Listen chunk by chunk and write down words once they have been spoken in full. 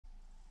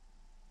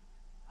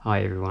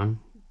Hi everyone,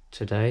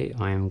 today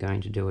I am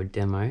going to do a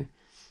demo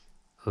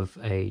of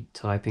a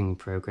typing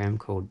program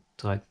called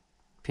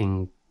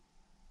Typing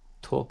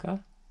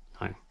Talker.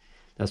 No,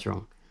 that's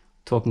wrong.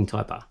 Talking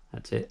Typer,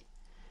 that's it.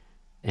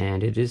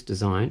 And it is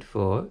designed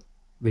for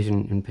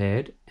vision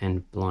impaired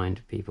and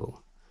blind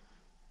people.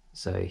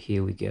 So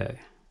here we go.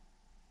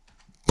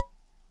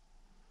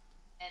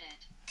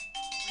 Edit.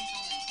 Link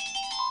only.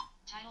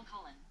 Title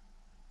colon.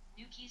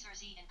 New keys are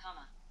Z and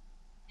comma.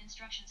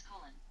 Instructions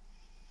colon.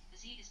 The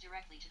Z is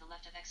directly to the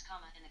left of X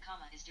comma and the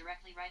comma is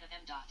directly right of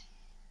M dot.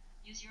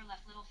 Use your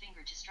left little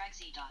finger to strike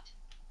Z dot.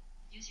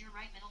 Use your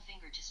right middle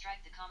finger to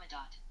strike the comma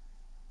dot.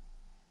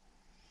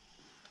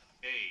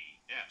 A,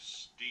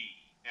 S, D,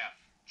 F,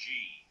 G,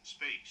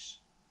 space.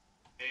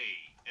 A,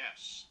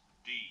 S,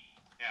 D,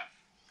 F,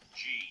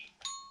 G,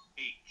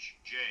 H,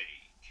 J,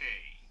 K,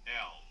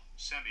 L,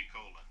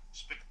 semicolon,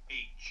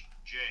 H,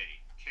 J,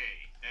 K,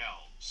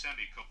 L,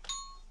 semicolon,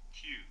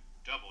 Q,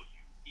 W,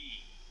 E,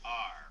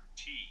 R,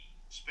 T,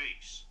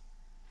 space.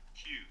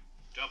 Q,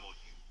 W,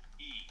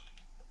 E,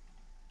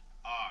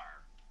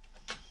 R,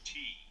 T,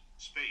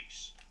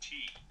 space, T,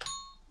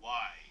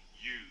 Y,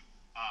 U,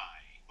 I,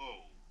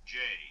 O, J,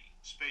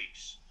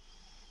 space,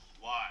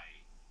 Y,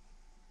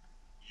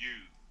 U,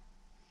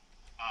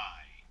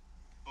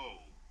 I, O,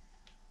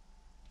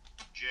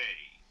 J,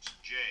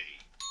 J,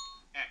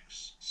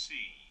 X, C,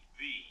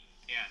 V,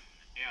 N,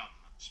 M,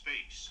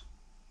 space,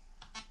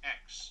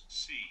 X,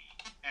 C,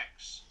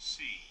 X,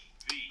 C,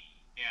 V,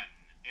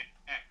 N,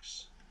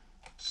 X,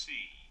 C,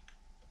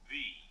 V,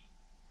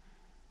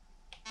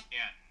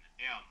 N,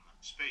 M,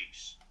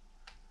 space,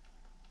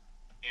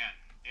 N,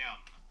 M,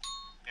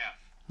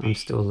 F, I'm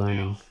still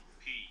learning. L,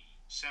 P,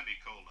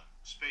 semicolon,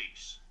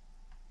 space.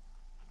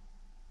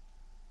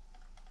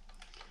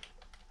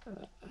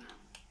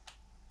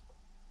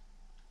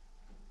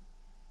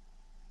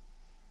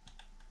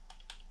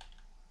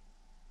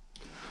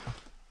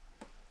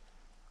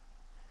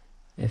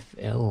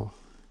 FL.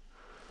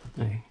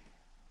 No.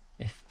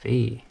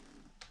 FB.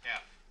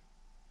 F,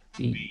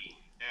 B. B,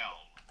 L,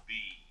 B,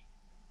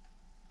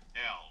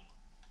 L,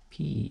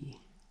 P.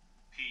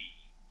 P,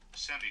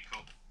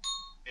 semicolon,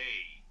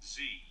 A,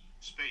 Z,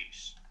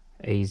 space,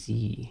 AZ.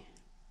 A,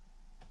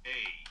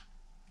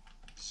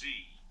 Z,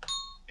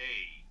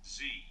 A,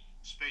 Z,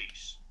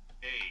 space,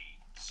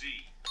 A, Z,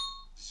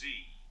 Z,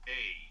 A,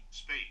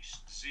 space,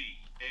 Z,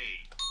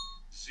 A,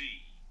 Z,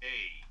 A,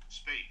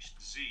 space,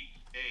 Z,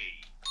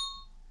 A,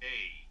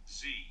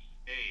 Z,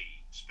 A,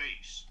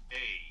 space,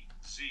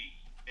 A, Z,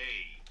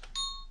 A,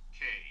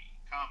 K,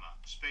 comma,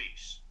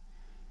 space,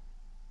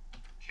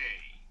 K,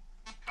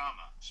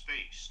 comma,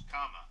 space,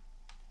 comma,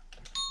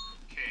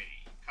 K,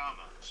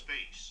 comma,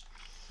 space,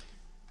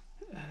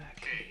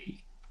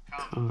 K,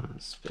 comma,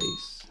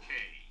 Space. K,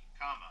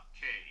 comma,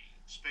 K,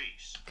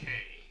 space, K,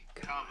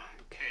 comma,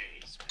 K,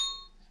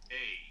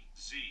 A,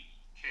 Z,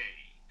 K,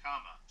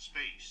 comma,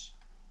 space,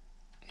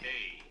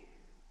 A,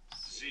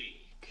 Z,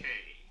 K,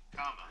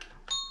 comma,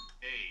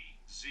 A,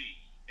 Z,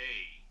 A,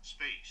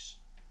 space,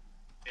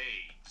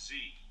 A, Z,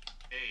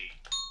 A,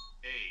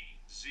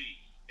 Z,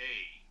 A,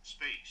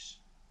 space,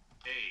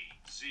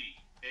 A, Z,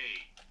 A,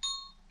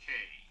 K,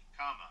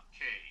 comma,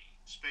 K,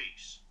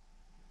 space,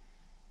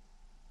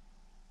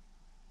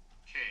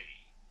 K,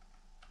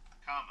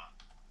 comma,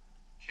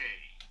 K,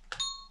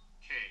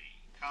 K,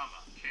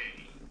 comma, K,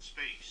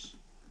 space,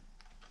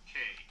 K,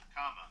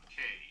 comma,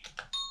 K,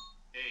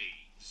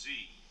 A, Z,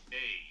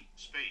 A,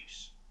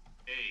 space,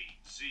 A,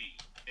 Z,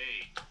 A,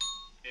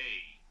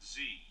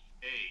 Z,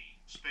 A,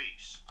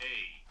 space, A,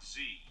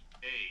 Z,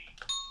 A,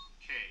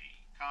 K,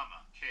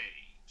 comma, K,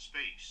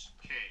 space,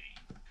 K,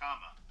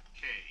 comma,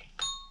 K,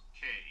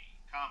 K,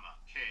 comma,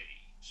 K,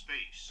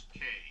 space, K,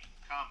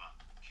 comma,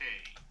 K,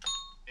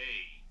 A,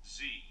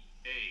 Z,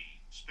 A,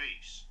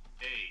 space,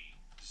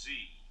 A, Z,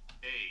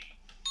 A,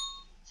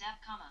 Zap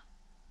comma.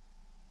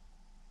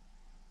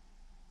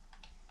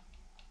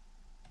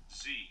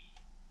 Z,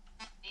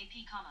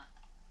 AP comma.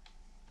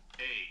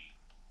 A,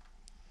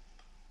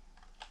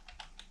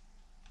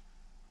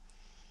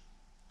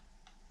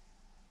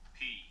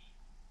 P,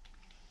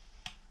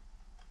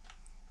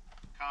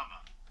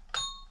 comma,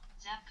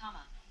 Zap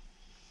comma.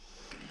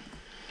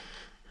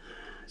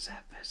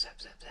 Zap,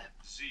 zap, zap, zap.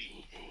 Z,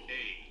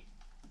 A,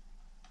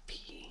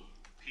 P.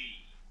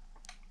 P,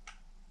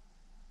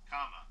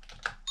 comma,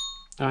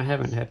 I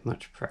haven't had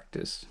much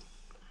practice,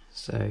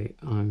 so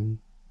I'm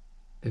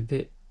a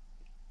bit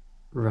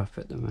rough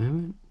at the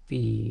moment.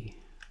 B.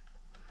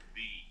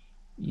 B,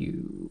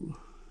 U.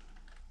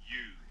 U,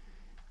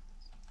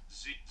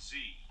 Z, Z,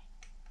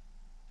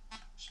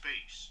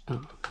 space,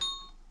 Oh.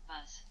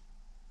 Buzz.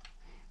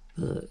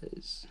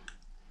 Buzz.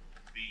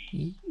 B,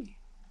 E.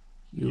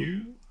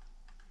 U.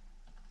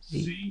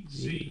 Z.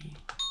 Z.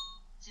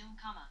 Zoom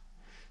comma.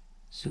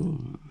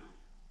 Zoom.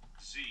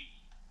 Z,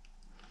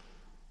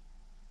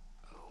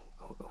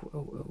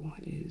 O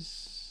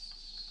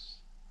is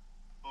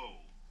O,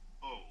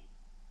 O,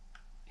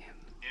 M.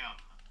 M,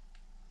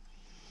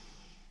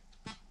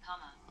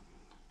 Comma.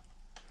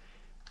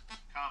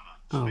 comma,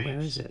 Oh, space, where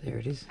is it? There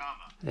it is.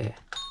 comma, There.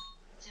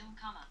 Zoom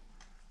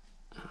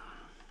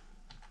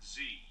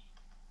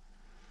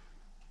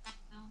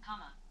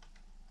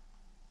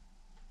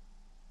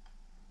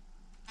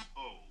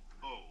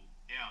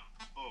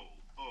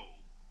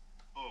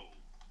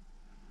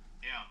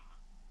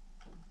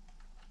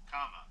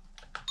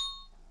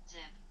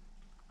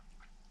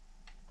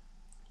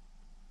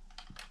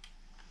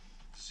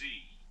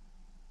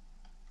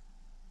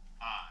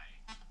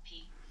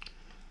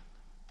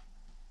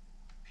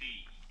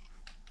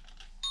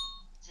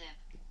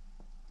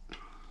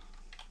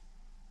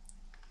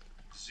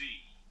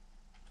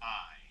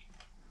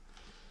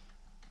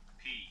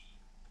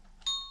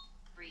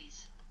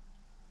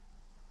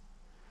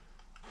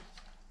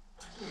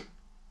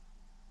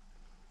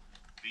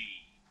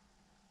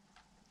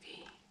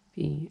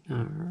B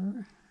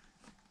R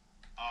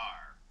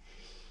R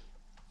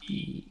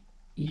E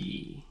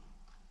E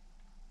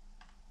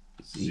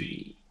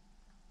Z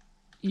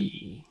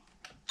E.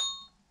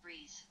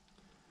 Breeze.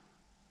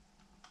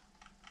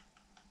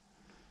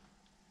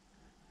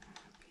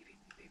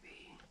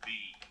 B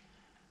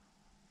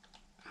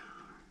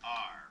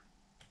R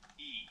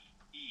E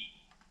E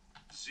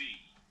Z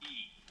E.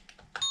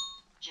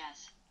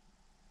 Jazz.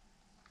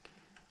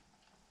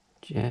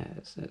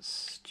 Jazz.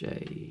 That's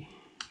J.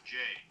 J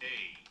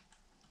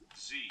A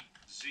Z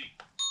Z.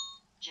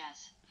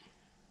 Jazz.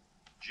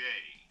 J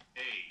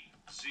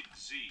A Z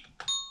Z.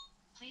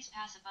 Please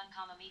pass a bun,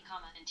 comma, me,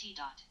 comma, and T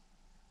dot.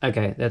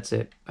 Okay, that's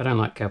it. I don't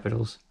like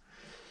capitals.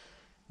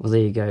 Well,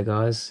 there you go,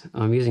 guys.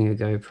 I'm using a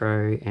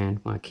GoPro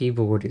and my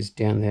keyboard is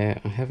down there.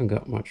 I haven't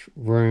got much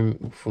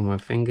room for my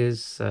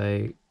fingers,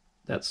 so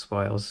that's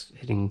why I was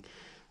hitting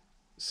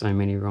so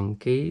many wrong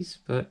keys,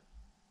 but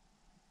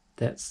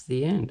that's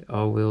the end.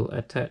 I will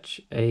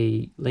attach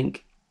a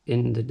link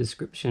in the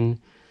description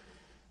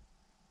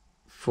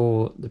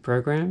for the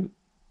program.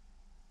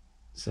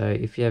 So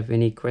if you have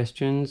any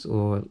questions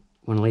or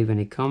want to leave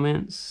any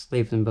comments,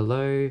 leave them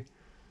below.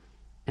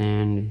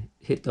 And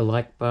hit the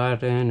like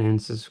button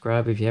and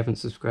subscribe if you haven't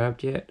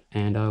subscribed yet.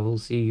 And I will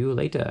see you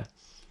later.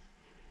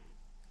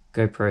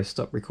 GoPro,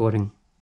 stop recording.